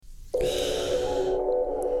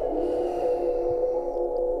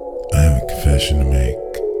confession to make.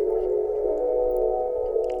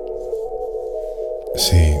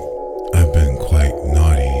 See, I've been quite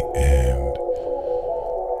naughty and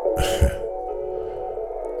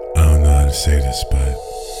I don't know how to say this, but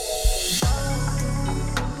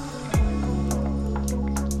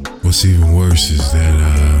what's even worse is that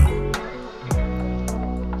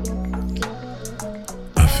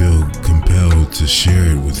I feel compelled to share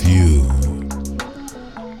it with you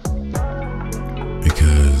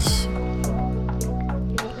because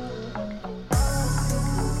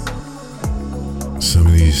some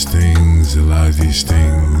of these things, a lot of these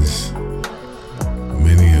things,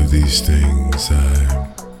 many of these things,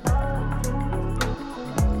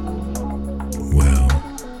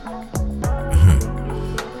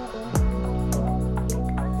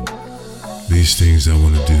 these things I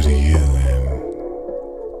want to do to you, and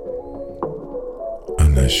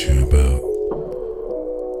I'm not sure about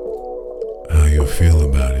how you'll feel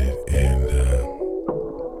about it, and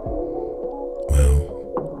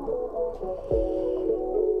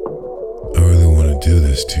I really want to do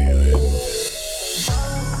this to you,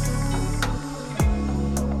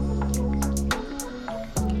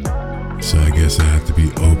 and so I guess I have to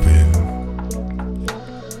be open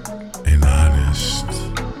and honest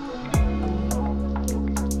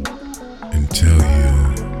and tell you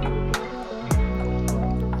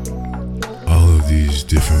all of these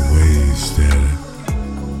different ways that